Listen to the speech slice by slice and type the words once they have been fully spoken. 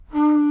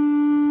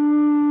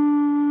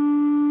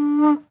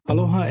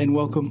and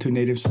welcome to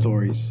Native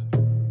Stories.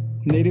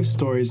 Native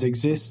Stories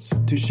exists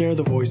to share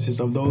the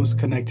voices of those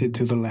connected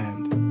to the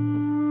land.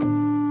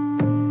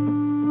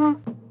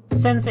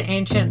 Since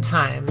ancient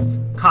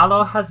times,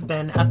 kalo has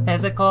been a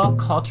physical,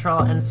 cultural,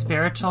 and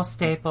spiritual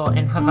staple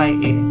in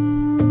Hawaii.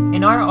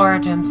 In our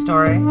origin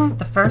story,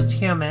 the first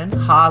human,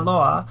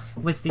 Ha'aloa,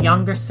 was the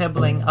younger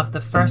sibling of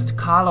the first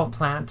kalo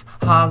plant,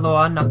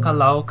 Ha'aloa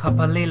Nakalau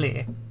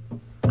Kapalili.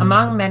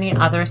 Among many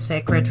other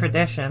sacred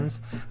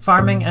traditions,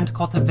 farming and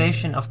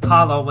cultivation of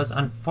kalo was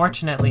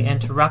unfortunately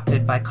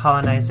interrupted by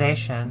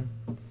colonization.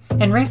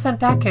 In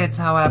recent decades,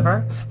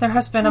 however, there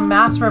has been a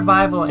mass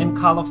revival in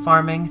kalo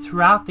farming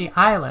throughout the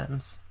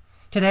islands.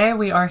 Today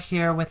we are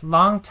here with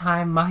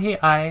longtime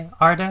Mahi'ai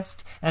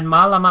artist and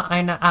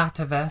Malama-Aina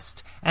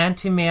activist,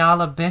 Auntie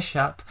Meala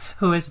Bishop,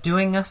 who is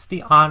doing us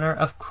the honor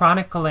of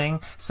chronicling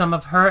some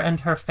of her and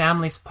her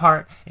family's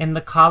part in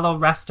the kalo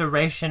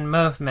restoration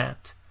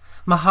movement.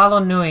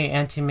 Mahalo nui,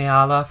 Auntie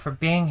Meala, for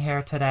being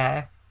here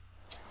today.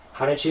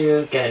 How did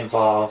you get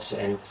involved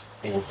in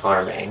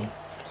farming?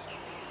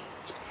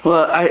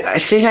 Well, I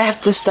think I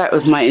have to start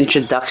with my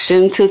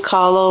introduction to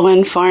kalo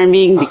and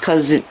farming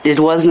because it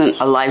wasn't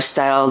a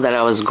lifestyle that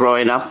I was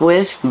growing up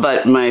with.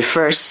 But my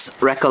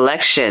first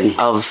recollection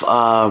of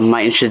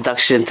my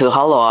introduction to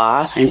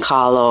haloa and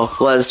kalo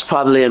was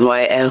probably in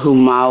Wai'ehu,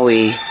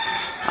 Maui.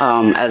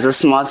 As a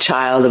small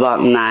child,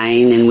 about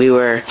 9, and we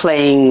were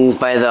playing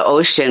by the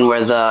ocean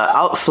where the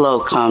outflow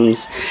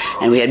comes,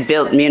 and we had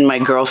built, me and my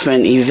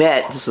girlfriend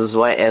Yvette, this was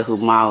Wai'ehu,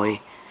 Maui,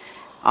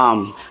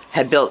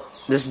 had built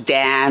this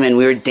dam, and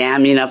we were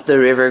damming up the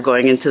river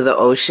going into the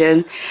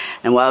ocean,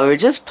 and while we were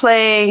just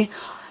playing,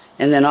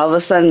 and then all of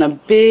a sudden a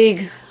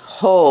big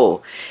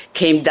hole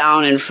came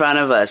down in front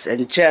of us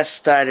and just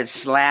started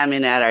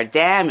slamming at our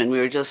dam, and we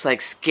were just like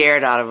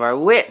scared out of our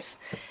wits.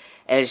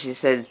 And she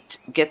said,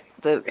 get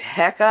the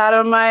heck out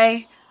of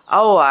my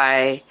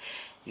awai,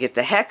 get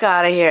the heck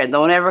out of here and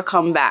don't ever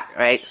come back,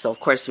 right? So of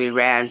course we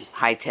ran,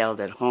 hightailed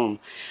it home.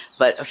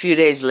 But a few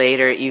days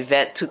later,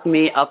 Yvette took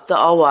me up the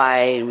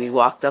awai and we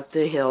walked up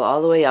the hill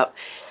all the way up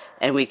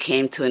and we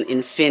came to an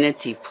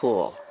infinity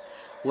pool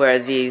where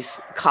these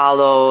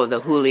kalo,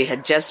 the huli,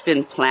 had just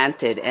been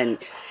planted. And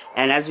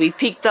as we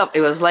peeked up,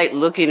 it was like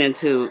looking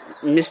into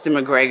Mr.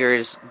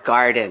 McGregor's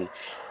garden.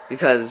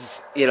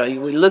 Because, we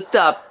looked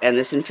up and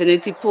this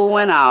infinity pool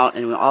went out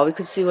and all we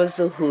could see was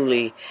the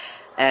huli.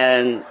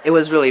 And it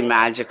was really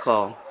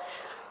magical.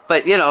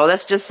 But,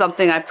 that's just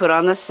something I put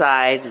on the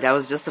side. That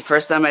was just the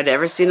first time I'd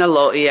ever seen a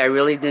lo'i. I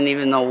really didn't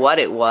even know what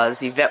it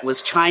was. Yvette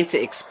was trying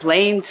to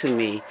explain to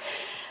me.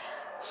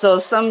 So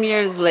some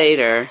years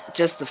later,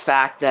 just the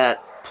fact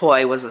that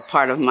poi was a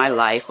part of my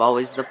life,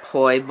 always the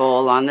poi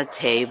bowl on the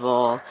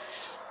table,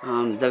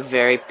 the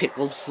very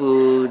pickled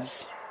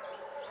foods,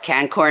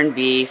 canned corned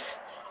beef.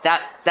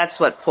 That's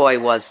what poi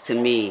was to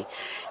me.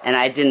 And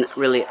I didn't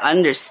really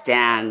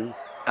understand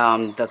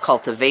the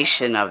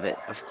cultivation of it,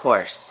 of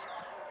course.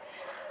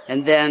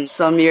 And then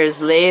some years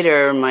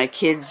later, my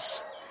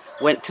kids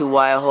went to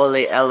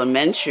Waiahole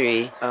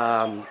Elementary,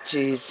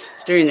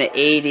 during the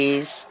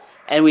 80s,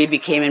 and we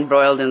became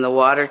embroiled in the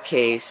water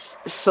case.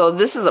 So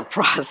this is a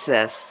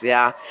process,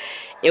 yeah.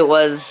 It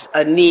was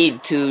a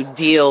need to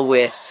deal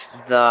with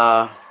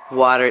the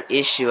water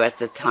issue at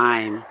the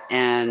time,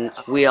 and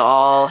we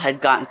all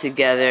had gotten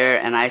together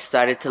and I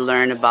started to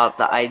learn about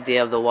the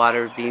idea of the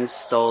water being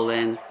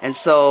stolen. And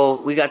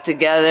so we got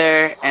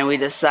together and we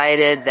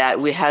decided that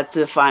we had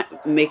to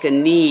make a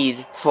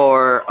need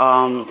for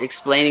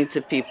explaining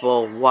to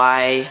people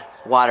why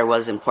water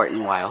was important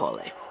in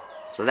Waiahole.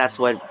 So that's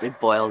what it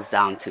boils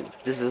down to.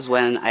 This is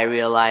when I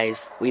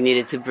realized we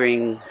needed to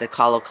bring the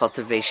kalo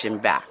cultivation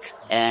back.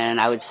 And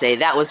I would say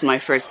that was my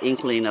first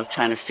inkling of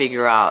trying to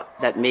figure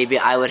out that maybe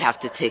I would have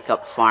to take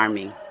up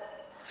farming.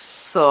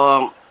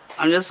 So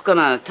I'm just going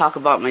to talk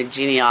about my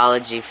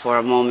genealogy for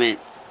a moment.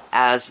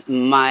 As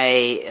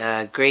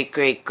my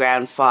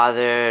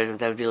great-great-grandfather,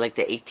 that would be like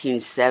the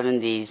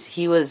 1870s,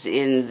 he was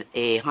in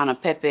a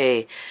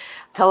Hanapepe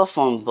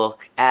telephone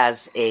book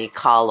as a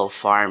kalo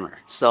farmer.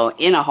 So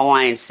in a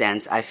Hawaiian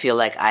sense, I feel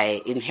like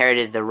I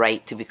inherited the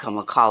right to become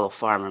a kalo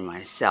farmer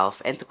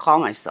myself and to call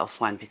myself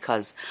one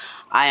because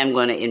I am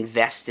going to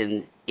invest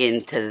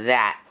into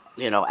that.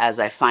 As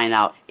I find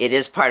out it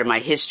is part of my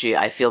history,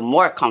 I feel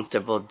more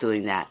comfortable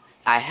doing that.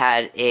 I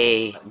had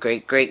a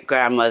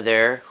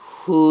great-great-grandmother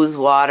whose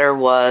water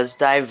was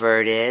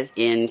diverted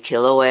in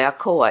Kilauea,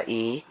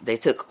 Kauai. They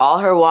took all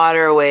her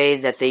water away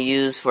that they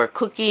used for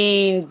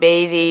cooking,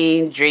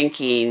 bathing,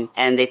 drinking,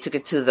 and they took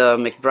it to the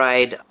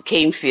McBride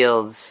cane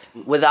fields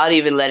without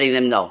even letting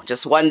them know.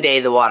 Just one day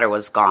the water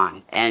was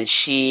gone. And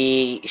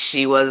she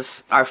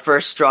was our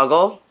first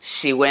struggle.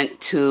 She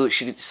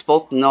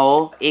spoke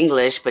no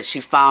English, but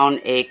she found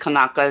a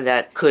Kanaka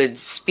that could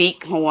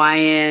speak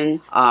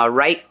Hawaiian,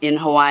 write in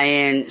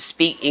Hawaiian,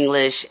 speak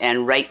English,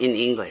 and write in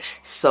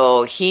English. So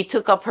he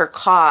took up her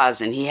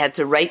cause, and he had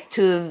to write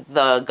to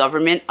the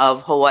government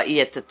of Hawaii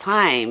at the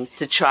time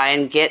to try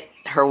and get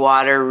her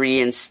water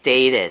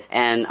reinstated.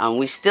 And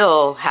we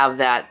still have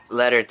that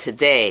letter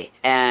today.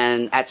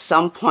 And at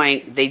some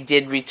point, they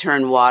did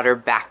return water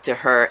back to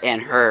her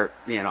and her,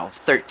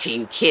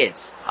 13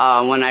 kids.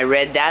 When I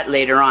read that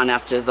later on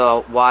after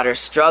the water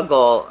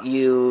struggle,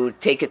 you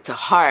take it to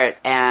heart.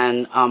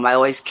 And I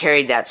always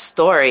carried that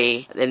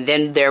story. And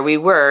then there we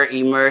were,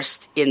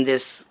 immersed in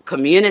this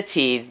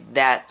community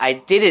that I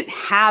didn't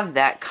have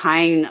that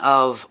kind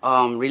of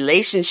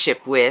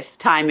relationship with,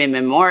 time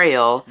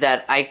immemorial,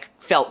 that I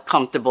felt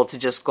comfortable to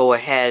just go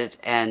ahead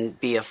and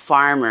be a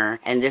farmer.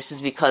 And this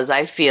is because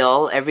I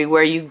feel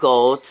everywhere you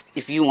go,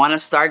 if you want to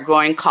start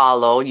growing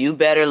kalo, you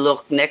better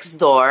look next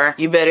door.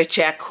 You better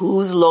check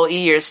whose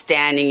lo'i you're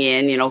standing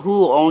in,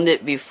 who owned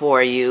it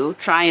before you.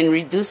 Try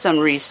and do some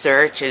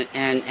research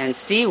and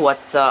see what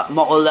the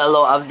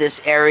mo'olelo of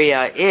this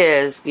area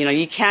is.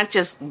 You can't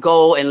just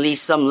go and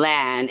lease some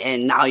land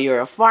and now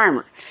you're a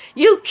farmer.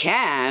 You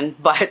can,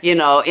 but, in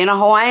a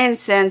Hawaiian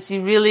sense,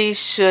 you really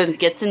should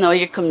get to know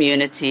your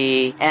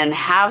community and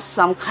have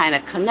some kind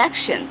of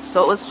connection.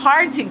 So it was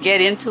hard to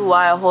get into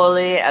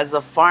Waiahole as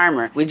a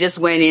farmer. We just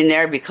went in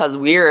there because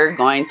we were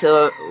going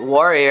to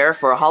warrior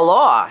for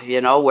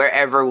Haloa,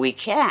 wherever we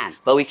can.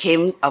 But we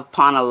came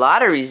upon a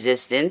lot of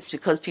resistance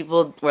because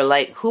people were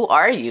like, who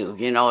are you?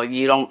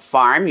 You don't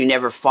farm. You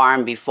never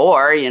farmed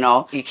before.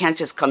 You can't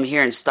just come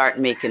here and start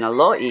making a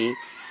lo'i.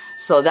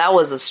 So that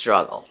was a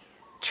struggle,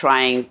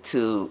 trying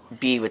to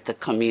be with the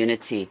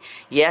community.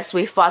 Yes,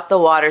 we fought the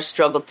water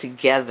struggle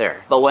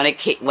together, but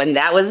when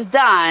that was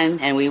done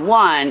and we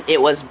won,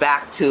 it was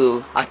back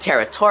to a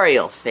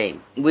territorial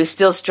thing. We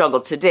still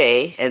struggle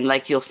today, and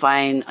like you'll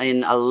find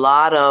in a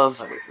lot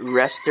of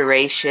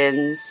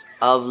restorations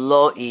of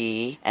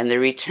lo'i and the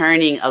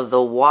returning of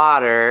the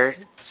water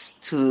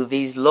to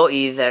these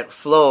lo'i that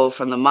flow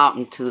from the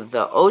mountain to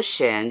the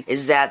ocean,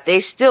 is that they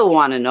still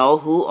want to know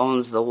who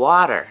owns the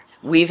water.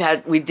 We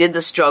did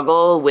the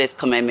struggle with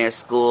Kamehameha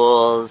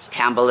Schools,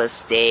 Campbell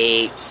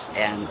Estates,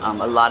 and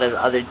a lot of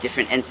other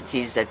different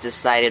entities that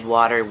decided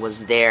water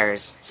was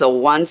theirs. So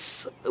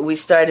once we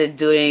started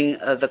doing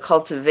the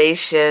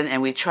cultivation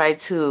and we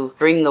tried to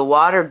bring the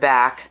water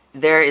back,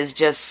 there is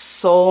just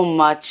so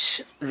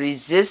much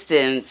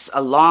resistance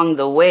along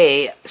the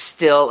way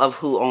still of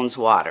who owns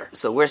water.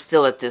 So we're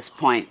still at this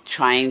point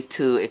trying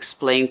to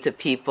explain to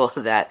people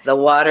that the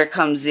water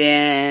comes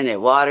in, it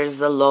waters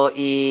the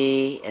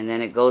lo'i, and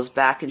then it goes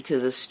back into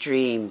the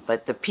stream.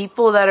 But the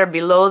people that are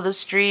below the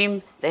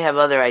stream, they have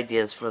other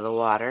ideas for the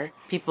water.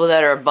 People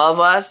that are above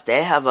us,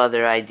 they have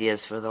other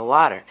ideas for the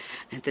water.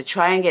 And to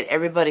try and get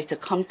everybody to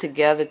come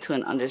together to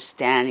an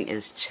understanding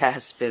has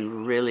just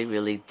been really,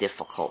 really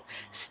difficult.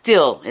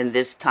 Still in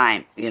this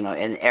time, in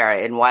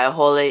era. And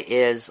Waiahole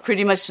is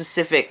pretty much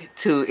specific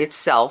to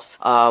itself.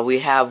 We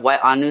have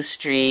Waianu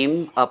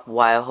Stream up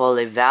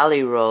Waiahole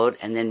Valley Road,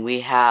 and then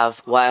we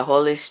have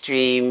Waiahole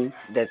Stream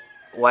that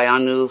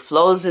Waianu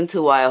flows into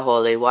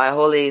Waiahole.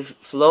 Waiahole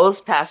flows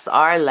past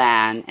our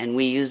land, and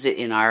we use it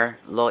in our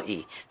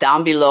lo'i.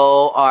 Down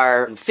below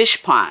are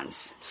fish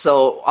ponds.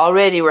 So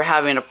already we're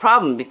having a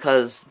problem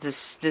because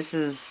this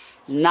is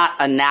not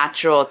a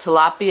natural,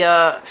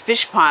 tilapia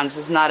fish ponds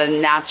is not a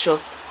natural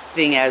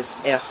thing as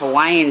a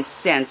Hawaiian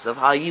sense of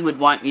how you would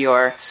want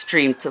your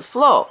stream to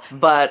flow.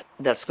 But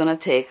that's going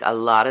to take a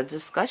lot of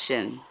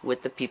discussion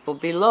with the people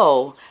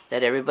below,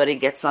 that everybody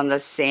gets on the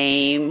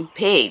same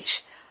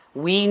page.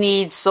 We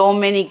need so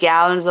many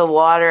gallons of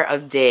water a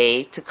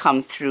day to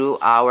come through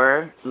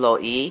our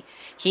lo'i.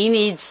 He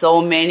needs so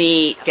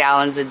many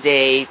gallons a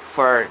day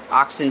for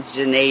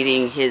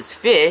oxygenating his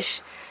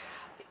fish.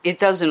 It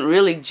doesn't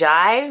really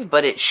jive,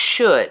 but it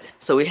should.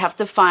 So we have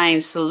to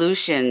find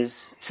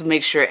solutions to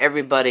make sure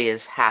everybody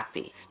is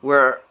happy.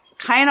 We're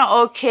kind of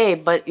okay,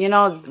 but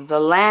the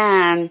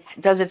land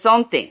does its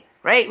own thing.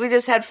 Right? We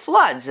just had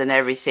floods and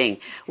everything.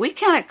 We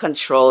cannot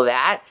control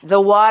that.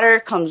 The water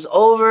comes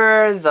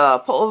over,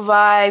 the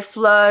Po'ovai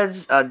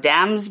floods,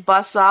 dams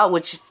bust out,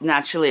 which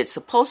naturally it's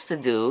supposed to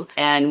do,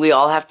 and we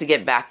all have to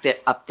get back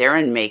up there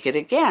and make it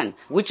again,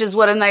 which is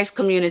what a nice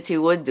community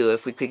would do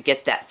if we could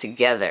get that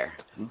together.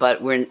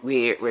 But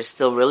we're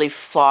still really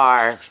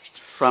far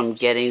from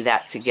getting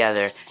that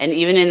together. And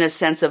even in the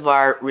sense of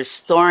our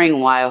restoring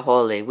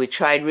Waiahole, we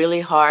tried really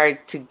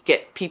hard to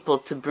get people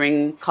to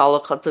bring kalo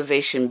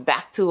cultivation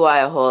back to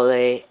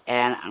Waiahole,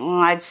 and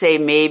I'd say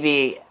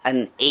maybe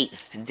an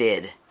eighth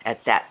did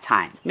at that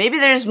time. Maybe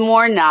there's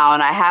more now,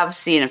 and I have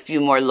seen a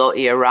few more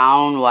lo'i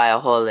around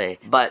Waiahole,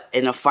 but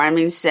in a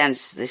farming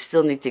sense, they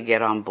still need to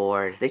get on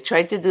board. They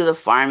tried to do the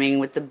farming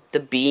with the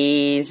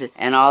beans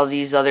and all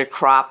these other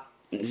truck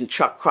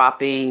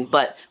cropping,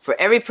 but for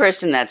every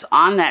person that's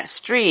on that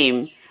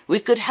stream, we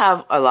could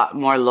have a lot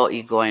more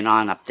lo'i going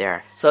on up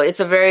there. So it's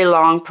a very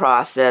long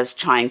process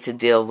trying to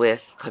deal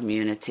with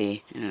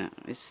community.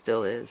 It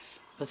still is.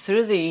 But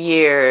through the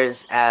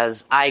years,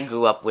 as I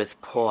grew up with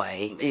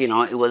poi,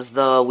 it was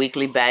the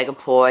weekly bag of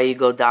poi. You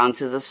go down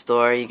to the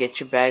store, you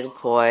get your bag of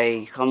poi,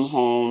 you come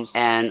home,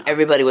 and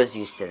everybody was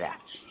used to that.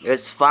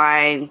 It's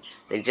fine.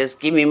 They just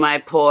give me my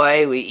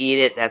poi, we eat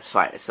it, that's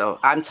fine. So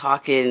I'm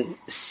talking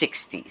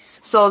 60s.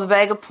 So the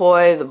bag of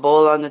poi, the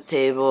bowl on the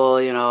table,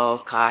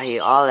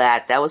 kahi, all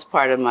that was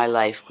part of my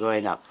life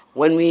growing up.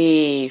 When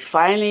we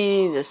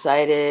finally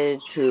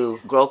decided to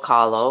grow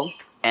kalo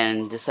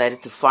and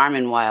decided to farm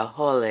in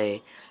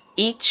Waiahole,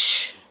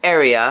 each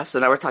area, so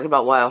now we're talking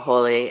about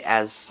Waiahole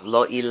as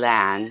Lo'i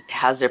land,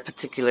 has their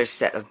particular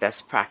set of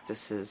best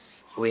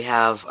practices. We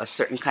have a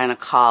certain kind of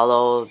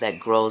kalo that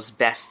grows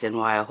best in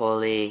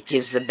Waiahole,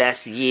 gives the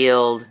best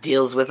yield,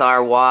 deals with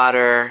our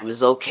water,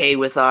 is okay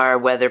with our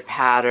weather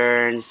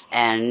patterns,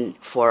 and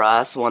for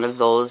us, one of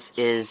those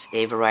is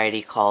a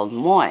variety called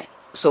moi.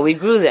 So we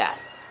grew that.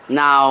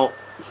 Now,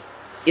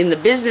 in the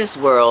business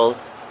world,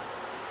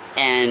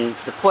 and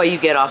the poi you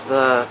get off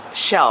the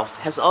shelf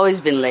has always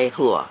been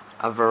lehua,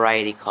 a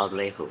variety called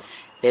lehu.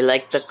 They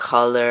like the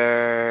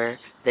color,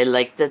 they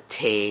like the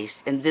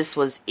taste, and this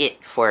was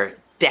it for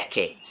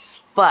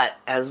decades. But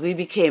as we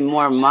became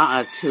more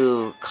ma'a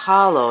to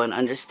kalo and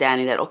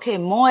understanding that, okay,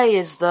 moi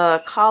is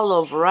the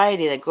kalo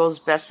variety that grows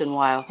best in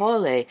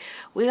Waiahole,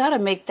 we got to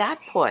make that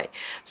poi.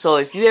 So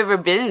if you ever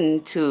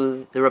been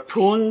to the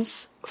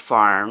Rapoon's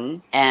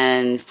farm,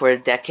 and for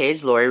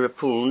decades, Lori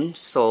Rapoon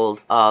sold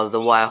the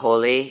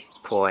Waiahole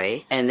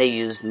poi, and they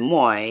used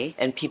moi,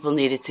 and people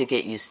needed to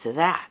get used to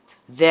that.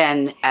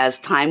 Then, as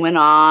time went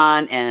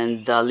on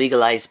and the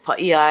legalized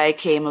pa'iai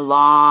came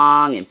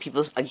along and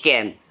people,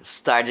 again,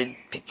 started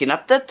picking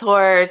up the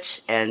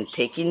torch and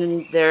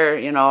taking their,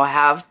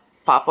 have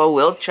Papa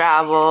will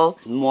travel,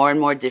 more and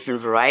more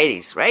different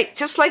varieties, right?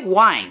 Just like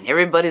wine.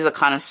 Everybody's a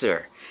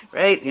connoisseur,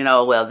 right?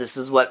 Well, this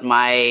is what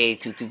my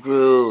tutu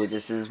grew.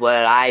 This is what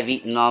I've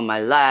eaten all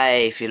my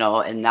life,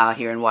 and now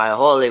here in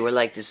Waiahole, we're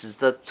like, this is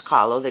the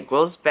kalo that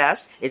grows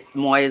best.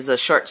 Moi is a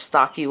short,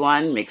 stocky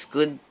one, makes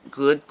good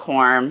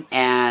corn,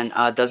 and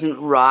doesn't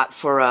rot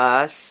for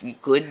us,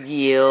 good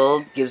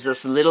yield, gives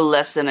us a little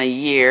less than a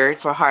year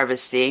for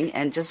harvesting,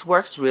 and just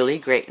works really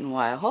great in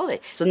Waiahole.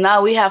 So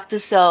now we have to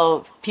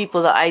sell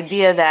people the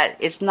idea that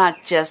it's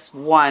not just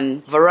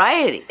one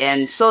variety.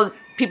 And so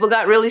people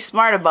got really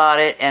smart about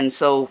it, and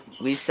so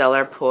we sell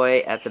our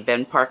poi at the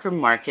Ben Parker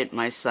Market.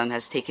 My son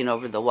has taken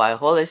over the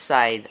Waiahole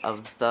side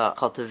of the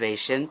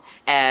cultivation,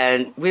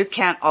 and we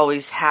can't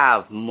always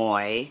have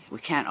moi. We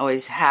can't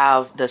always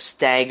have the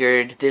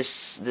staggered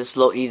this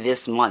lo'i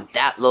this month,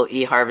 that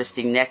lo'i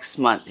harvesting next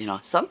month.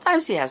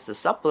 Sometimes he has to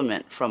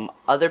supplement from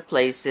other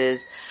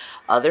places,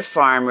 other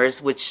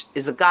farmers, which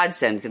is a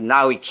godsend because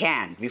now we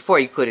can. Before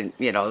you couldn't,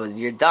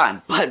 you're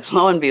done. But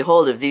lo and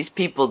behold, if these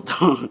people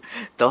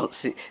don't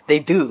see, they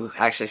do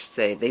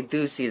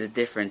see the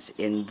difference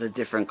in the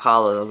different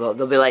kalo.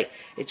 They'll be like,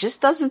 it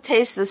just doesn't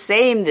taste the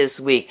same this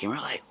week. And we're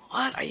like,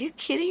 what? Are you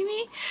kidding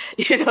me?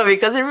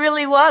 Because it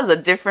really was a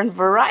different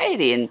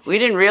variety. And we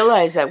didn't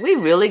realize that we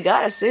really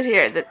got to sit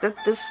here. That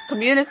this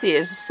community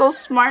is so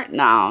smart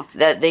now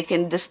that they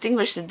can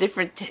distinguish the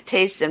different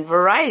tastes and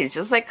varieties,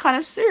 just like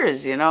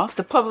connoisseurs,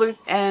 The public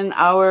and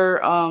our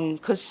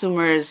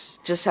consumers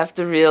just have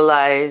to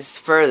realize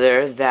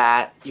further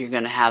that you're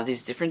going to have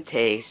these different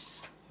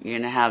tastes. You're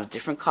going to have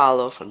different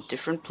kalo from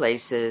different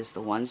places,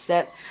 the ones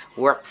that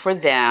work for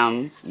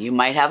them. You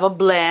might have a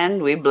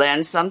blend. We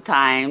blend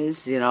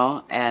sometimes,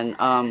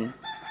 and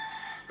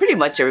pretty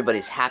much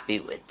everybody's happy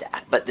with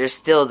that. But there's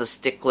still the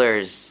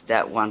sticklers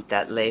that want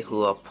that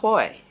lehua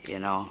poi,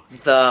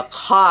 The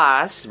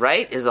cost,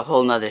 right, is a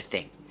whole nother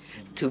thing.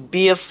 To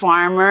be a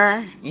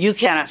farmer, you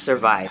cannot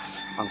survive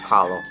on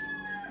kalo.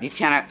 You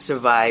cannot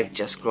survive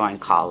just growing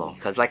kalo.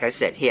 Because like I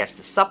said, he has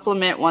to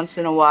supplement once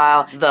in a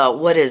while.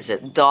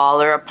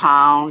 $1 a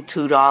pound,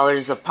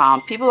 $2 a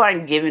pound. People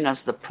aren't giving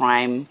us the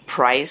prime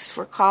price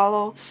for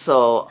kalo.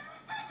 So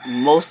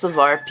most of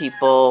our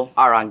people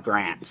are on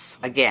grants.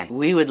 Again,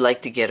 we would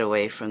like to get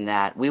away from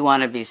that. We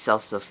want to be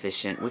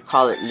self-sufficient. We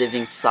call it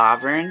living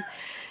sovereign.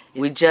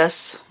 We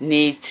just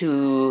need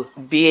to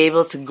be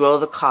able to grow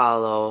the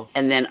kalo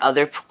and then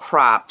other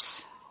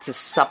crops to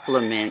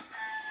supplement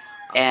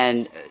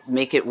and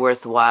make it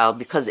worthwhile,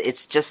 because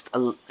it's just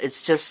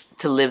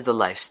to live the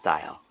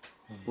lifestyle.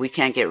 We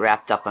can't get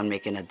wrapped up on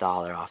making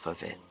 $1 off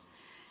of it.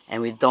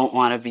 And we don't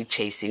want to be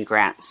chasing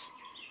grants.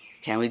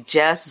 Can we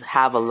just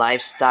have a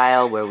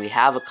lifestyle where we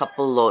have a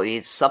couple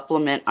lo'i,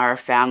 supplement our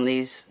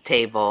family's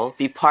table,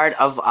 be part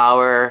of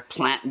our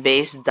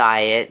plant-based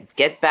diet,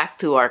 get back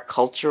to our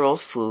cultural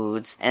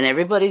foods, and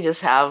everybody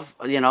just have,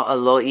 a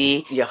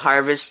lo'i. You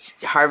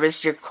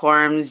harvest your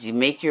corms, you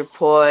make your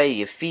poi,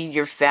 you feed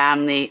your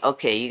family.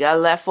 Okay, you got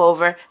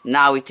leftover,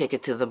 now we take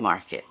it to the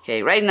market.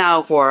 Okay, right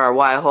now for our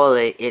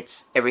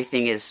Waiahole,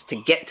 everything is to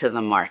get to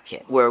the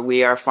market. Where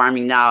we are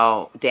farming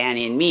now,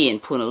 Danny and me in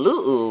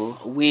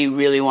Punalu'u, we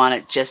really want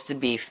it just to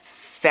be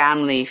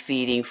family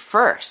feeding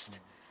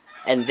first,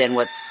 and then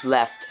what's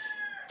left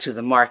to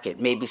the market.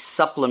 Maybe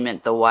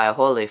supplement the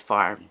Waiahole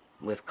farm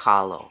with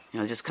kalo.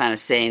 Just kind of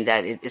saying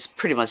that it's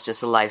pretty much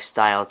just a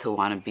lifestyle to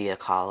want to be a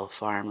kalo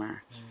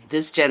farmer.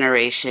 This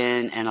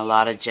generation and a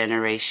lot of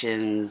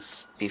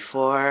generations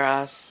before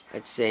us,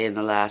 I'd say in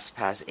the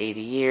past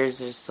 80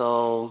 years or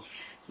so,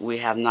 we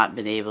have not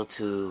been able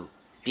to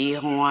be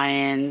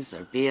Hawaiians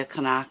or be a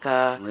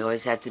Kanaka. We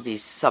always had to be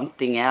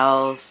something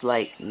else.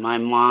 Like my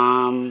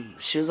mom,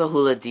 she was a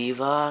hula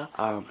diva,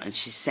 and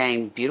she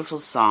sang beautiful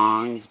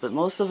songs, but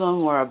most of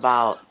them were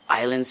about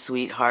island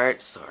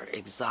sweethearts or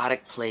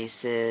exotic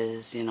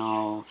places, you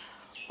know,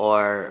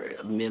 or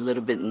a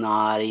little bit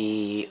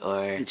naughty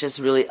or just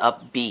really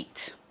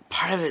upbeat.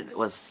 Part of it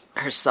was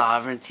her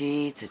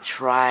sovereignty to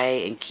try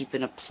and keep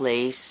in a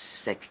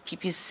place that could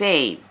keep you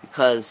sane,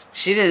 because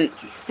she didn't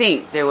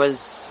think there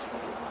was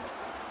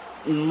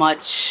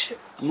much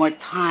more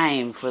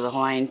time for the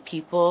Hawaiian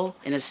people,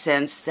 in a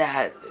sense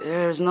that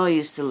there's no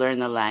use to learn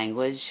the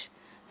language.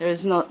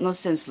 There's no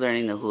sense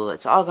learning the hula.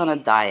 It's all going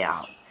to die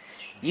out.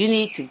 You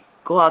need to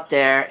go out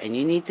there and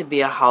you need to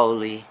be a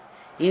haole. You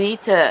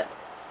need to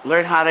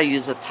learn how to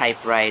use a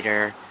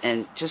typewriter,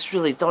 and just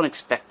really don't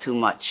expect too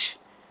much.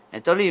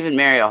 And don't even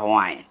marry a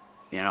Hawaiian,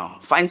 you know.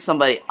 Find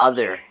somebody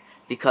other,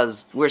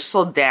 because we're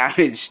so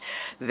damaged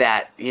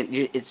that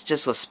it's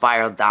just a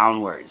spiral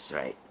downwards,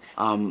 right?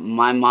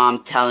 My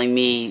mom telling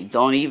me,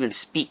 don't even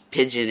speak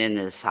pidgin in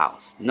this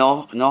house.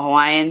 No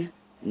Hawaiian,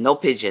 no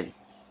pidgin.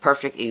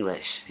 Perfect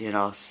English, you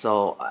know.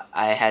 So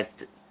I had,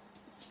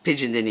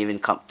 pidgin didn't even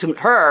come. To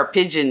her,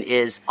 pidgin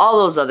is all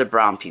those other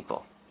brown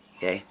people,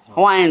 okay?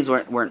 Hawaiians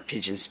weren't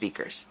pidgin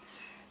speakers.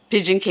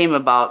 Pidgin came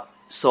about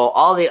so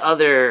all the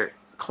other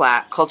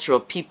cultural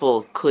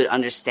people could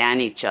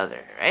understand each other,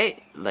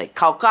 right? Like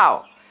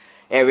kaukau.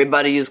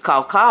 Everybody used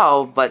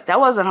kaukau, but that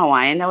wasn't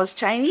Hawaiian, that was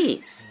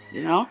Chinese,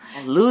 you know?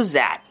 Lose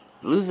that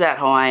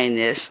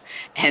Hawaiianness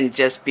and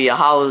just be a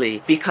haole.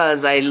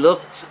 Because I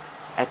looked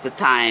at the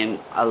time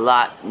a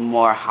lot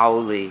more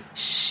haole,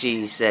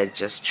 she said,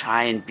 just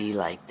try and be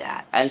like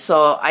that. And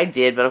so I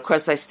did, but of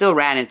course I still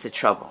ran into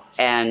trouble.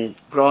 And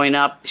growing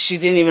up, she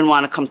didn't even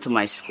want to come to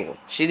my school.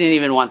 She didn't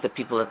even want the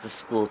people at the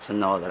school to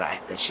know that I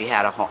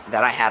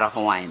had a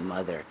Hawaiian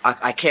mother.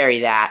 I carry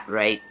that,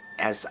 right,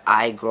 as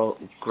I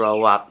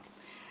grow up.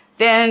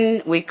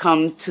 Then we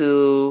come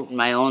to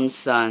my own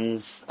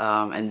sons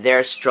and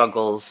their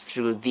struggles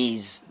through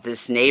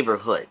this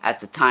neighborhood.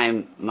 At the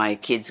time my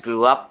kids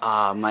grew up,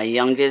 my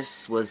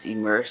youngest was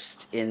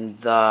immersed in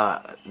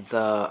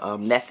the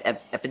meth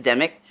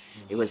epidemic.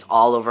 It was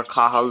all over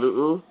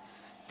Kahalu'u.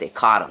 They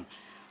caught him.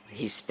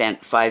 He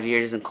spent 5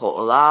 years in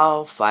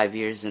Ko'olau, 5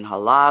 years in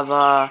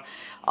Halava,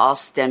 all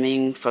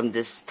stemming from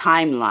this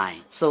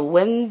timeline. So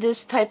when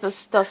this type of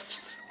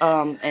stuff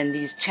and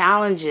these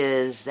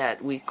challenges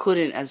that we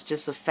couldn't as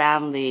just a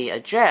family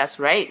address,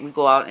 right? We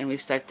go out and we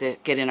start to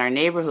get in our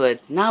neighborhood.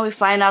 Now we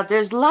find out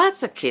there's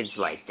lots of kids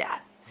like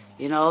that.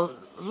 You know,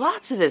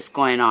 lots of this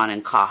going on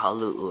in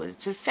Kahalu'u.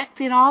 It's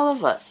affecting all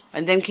of us.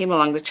 And then came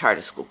along the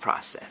charter school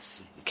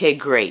process. Okay,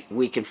 great.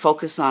 We can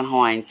focus on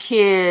Hawaiian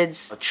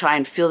kids, try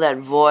and fill that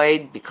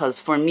void, because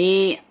for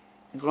me,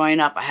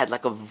 growing up, I had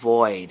like a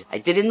void. I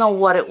didn't know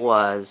what it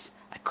was.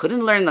 I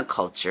couldn't learn the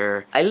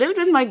culture. I lived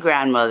with my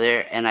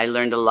grandmother and I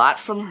learned a lot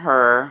from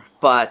her,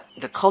 but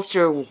the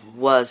culture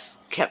was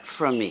kept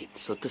from me.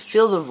 So to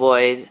fill the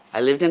void,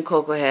 I lived in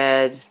Koko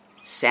Head.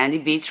 Sandy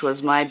Beach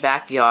was my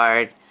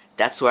backyard.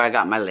 That's where I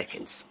got my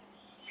lickings.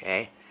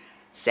 Okay?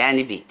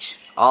 Sandy Beach.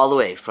 All the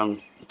way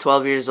from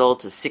 12 years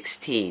old to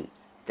 16.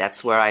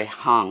 That's where I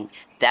hung.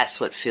 That's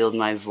what filled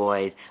my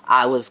void.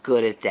 I was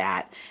good at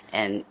that.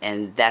 And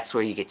that's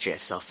where you get your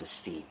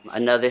self-esteem.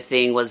 Another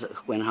thing was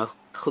when I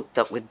hooked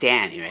up with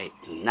Danny, right?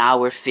 Now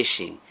we're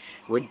fishing.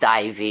 We're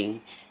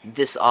diving.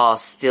 This all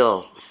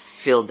still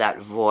filled that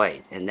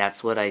void. And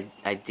that's what I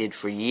did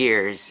for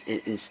years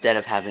instead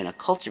of having a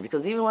culture.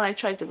 Because even when I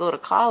tried to go to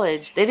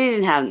college,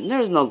 there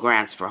was no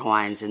grants for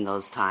Hawaiians in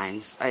those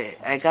times.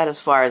 I got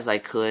as far as I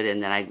could,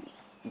 and then I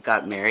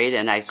got married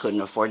and I couldn't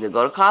afford to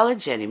go to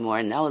college anymore,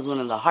 and that was one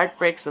of the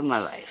heartbreaks of my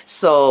life.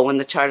 So when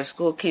the charter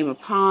school came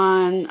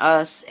upon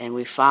us and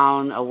we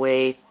found a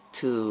way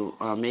to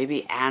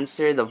maybe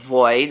answer the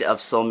void of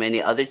so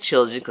many other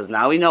children, because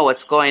now we know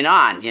what's going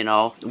on, you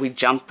know, we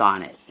jumped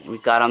on it. We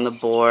got on the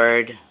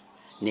board,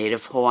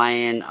 Native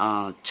Hawaiian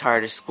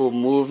charter school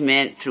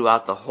movement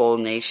throughout the whole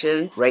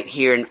nation. Right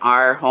here in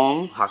our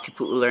home,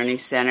 Hakipu'u Learning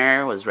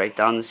Center was right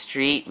down the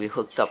street. We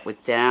hooked up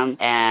with them,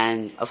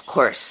 and of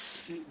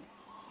course,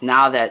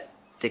 now that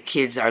the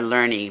kids are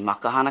learning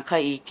Makahana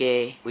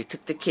Ka'ike, we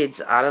took the kids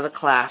out of the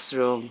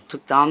classroom,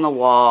 took down the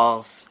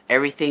walls,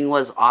 everything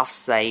was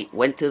off-site,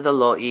 went to the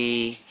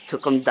lo'i,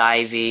 took them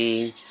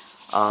diving,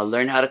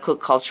 learned how to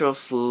cook cultural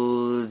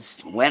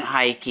foods, went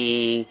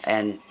hiking,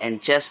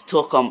 and just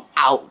took them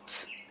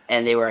out.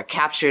 And they were a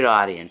captured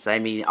audience. I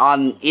mean,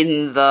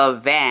 in the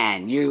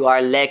van, you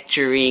are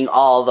lecturing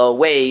all the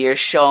way, you're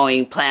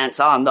showing plants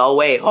on the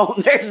way home.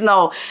 There's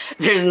no,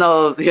 there's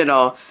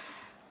no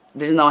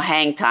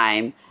hang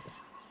time.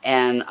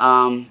 And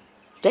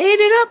they ate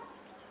it up.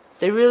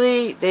 They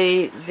really,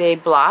 they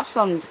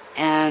blossomed.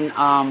 And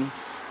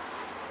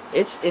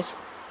it's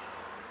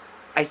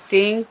I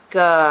think,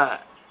 are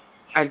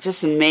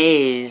just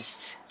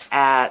amazed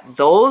at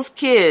those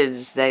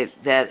kids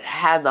that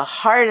had the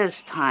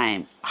hardest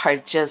time are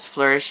just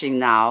flourishing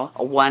now.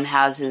 One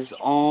has his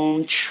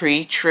own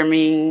tree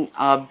trimming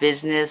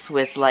business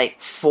with like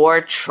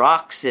 4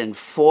 trucks and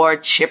 4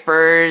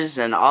 chippers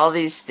and all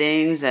these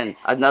things. And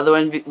another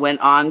one went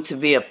on to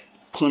be a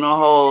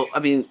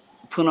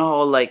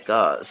Punahou like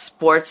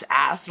sports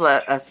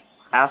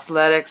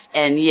athletics.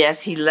 And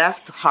yes, he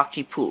left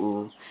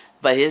Hakipu'u,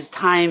 but his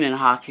time in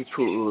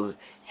Hakipu'u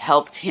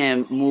helped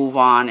him move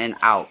on and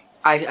out.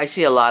 I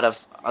see a lot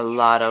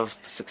of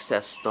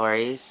success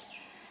stories,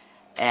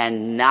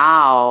 and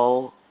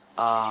now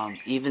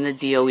even the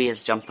DOE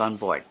has jumped on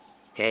board.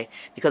 Okay,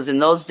 because in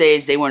those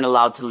days they weren't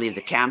allowed to leave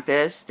the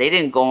campus. They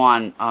didn't go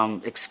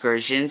on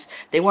excursions.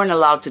 They weren't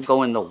allowed to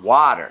go in the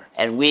water.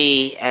 And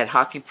we at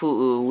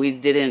Hakipu'u, we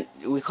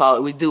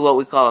do what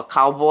we call a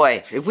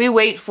cowboy. If we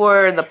wait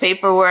for the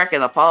paperwork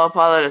and the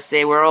Palapala to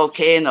say we're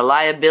okay and the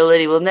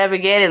liability, we'll never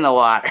get in the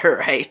water,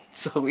 right?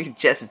 So we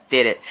just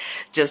did it,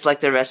 just like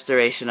the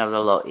restoration of the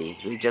Lo'i.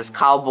 We just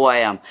cowboy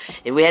them.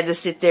 If we had to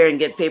sit there and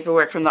get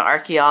paperwork from the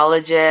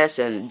archaeologists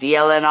and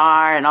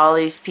DLNR and all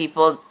these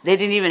people, they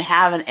didn't even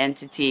have an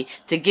entity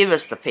to give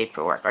us the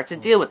paperwork or to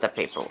deal with the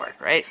paperwork,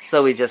 right?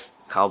 So we just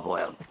cowboy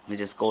them. We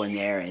just go in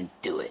there and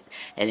do it.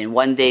 And in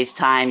one day's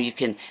time, you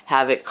can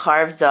have it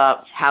carved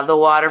up, have the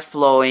water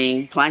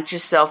flowing, plant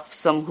yourself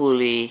some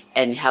huli,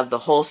 and have the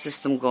whole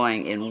system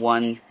going in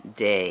one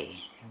day.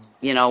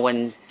 You know,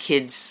 when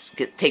kids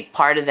take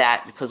part of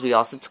that, because we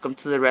also took them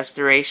to the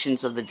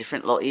restorations of the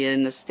different lo'i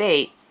in the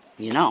state,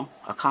 you know,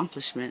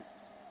 accomplishment.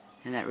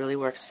 And that really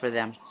works for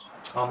them.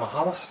 Oh,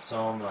 mahalo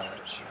so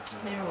much.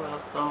 You're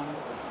welcome.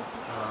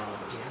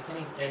 Do you have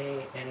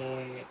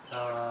any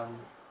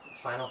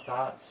final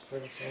thoughts for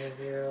this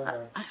interview?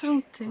 Or? I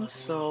don't think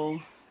so.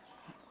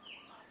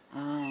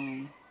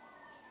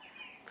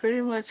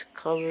 Pretty much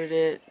covered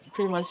it.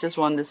 Pretty much just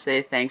wanted to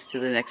say thanks to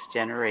the next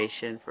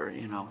generation for,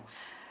 you know,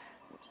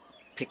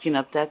 picking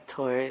up that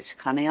torch,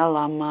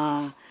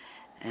 Kane'alama,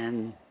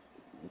 and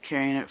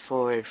carrying it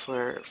forward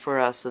for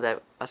us so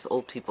that us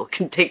old people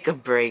can take a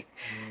break,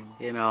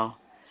 you know.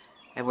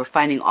 And we're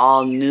finding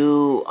all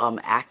new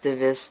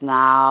activists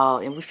now,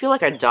 and we feel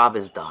like our job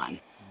is done,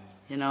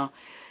 you know.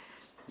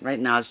 Right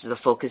now, the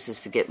focus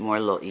is to get more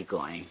lo'i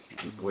going,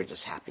 and we're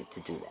just happy to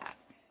do that.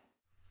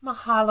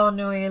 Mahalo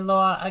nui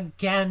loa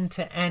again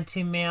to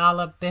Auntie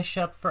Meala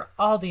Bishop for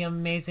all the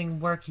amazing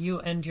work you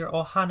and your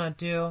ohana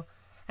do.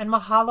 And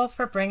mahalo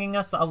for bringing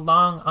us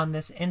along on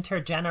this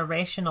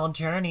intergenerational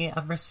journey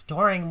of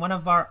restoring one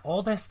of our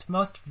oldest,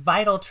 most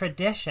vital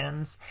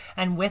traditions,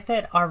 and with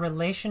it, our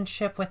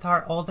relationship with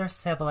our older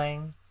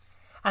sibling.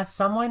 As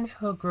someone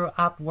who grew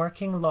up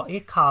working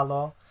lo'i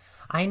kalo,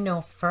 I know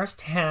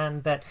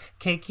firsthand that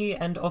Keiki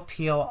and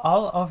Opio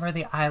all over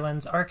the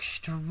islands are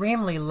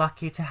extremely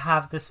lucky to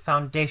have this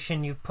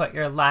foundation you've put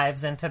your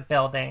lives into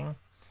building.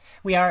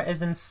 We are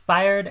as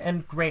inspired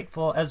and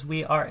grateful as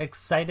we are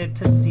excited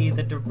to see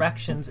the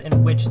directions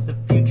in which the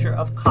future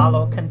of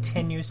Kalo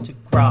continues to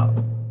grow.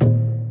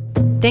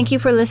 Thank you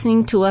for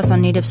listening to us on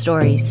Native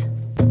Stories.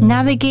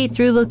 Navigate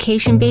through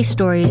location-based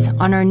stories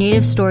on our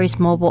Native Stories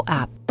mobile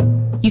app.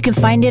 You can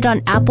find it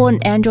on Apple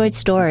and Android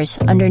stores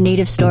under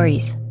Native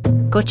Stories.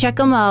 Go check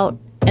them out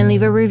and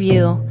leave a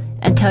review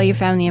and tell your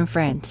family and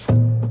friends.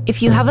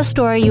 If you have a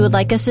story you would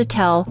like us to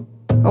tell,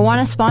 or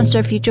want to sponsor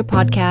a future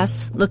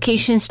podcast,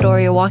 location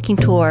story, or walking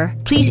tour,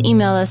 please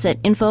email us at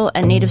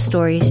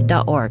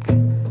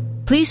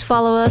info@nativestories.org. Please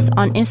follow us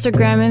on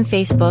Instagram and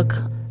Facebook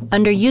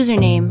under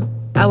username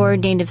Our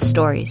Native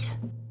Stories.